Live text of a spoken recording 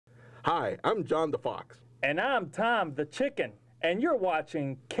Hi, I'm John the Fox. And I'm Tom the Chicken, and you're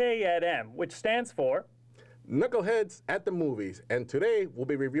watching K@M, which stands for Knuckleheads at the Movies, and today we'll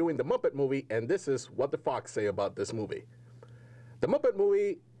be reviewing the Muppet movie, and this is what the Fox say about this movie. The Muppet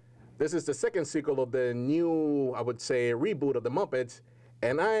movie, this is the second sequel of the new, I would say, reboot of the Muppets,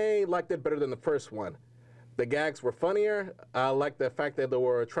 and I liked it better than the first one. The gags were funnier. I liked the fact that they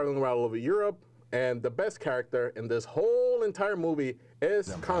were traveling around all over Europe, and the best character in this whole entire movie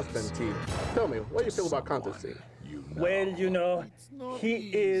is Constantine. Tell me, what do you feel about Constantine? Well, you know,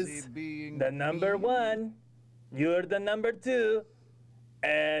 he is the number one, you're the number two,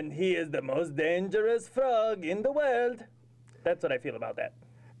 and he is the most dangerous frog in the world. That's what I feel about that.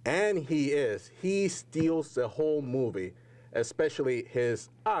 And he is. He steals the whole movie, especially his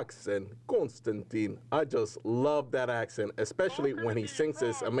accent, Constantine. I just love that accent, especially when he sings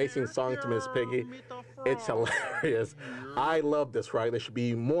this amazing song to Miss Piggy. It's hilarious. I love this, right? There should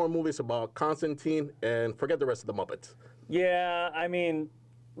be more movies about Constantine, and forget the rest of the Muppets. Yeah, I mean,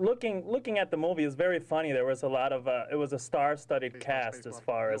 looking at the movie is very funny. There was a lot of, it was a star-studded cast as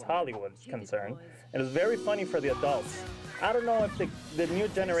far as Hollywood's concerned. It was very funny for the adults. I don't know if the new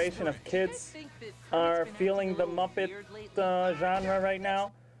generation of kids are feeling the Muppet genre right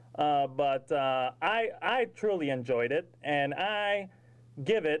now, but I truly enjoyed it, and I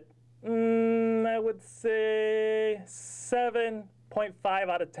give it, I would say 7.5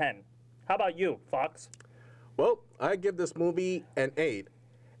 out of 10. How about you, Fox? Well, I give this movie an 8,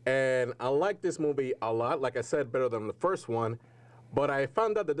 and I like this movie a lot, like I said, better than the first one. But I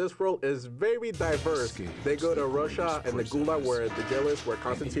found out that this world is very diverse. They go to Russia and the Gulag, where the jail is, where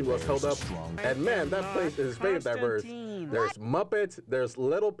Constantine was held up. And man, that place is very diverse. There's Muppets, there's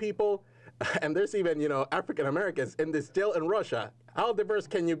little people, and there's even, you know, African Americans in this jail in Russia. How diverse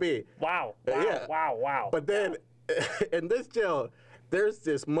can you be? Wow, wow. But then, in this jail, there's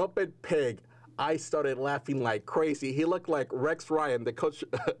this Muppet pig. I started laughing like crazy. He looked like Rex Ryan, the coach,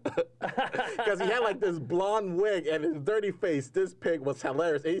 because he had like this blonde wig and his dirty face. This pig was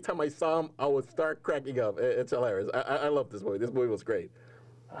hilarious. Anytime I saw him, I would start cracking up. It's hilarious. I love this movie. This movie was great.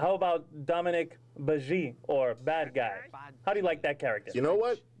 How about Dominic Baji, or Bad Guy? How do you like that character? You know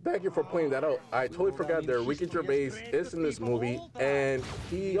what? Thank you for pointing that out. I totally forgot that Ricky Gervais is in this movie, and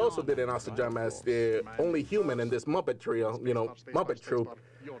he also did an awesome job as the only human in this Muppet trio, you know, Muppet troupe.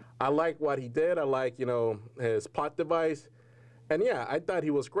 I like what he did. I like, you know, his plot device. And yeah, I thought he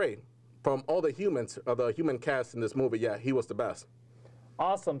was great. From all the humans, the human cast in this movie, yeah, he was the best.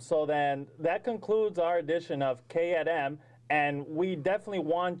 Awesome. So then that concludes our edition of K@M, and we definitely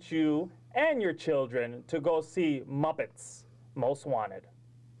want you and your children to go see Muppets Most Wanted.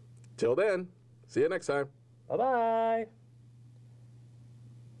 Till then, see you next time. Bye-bye.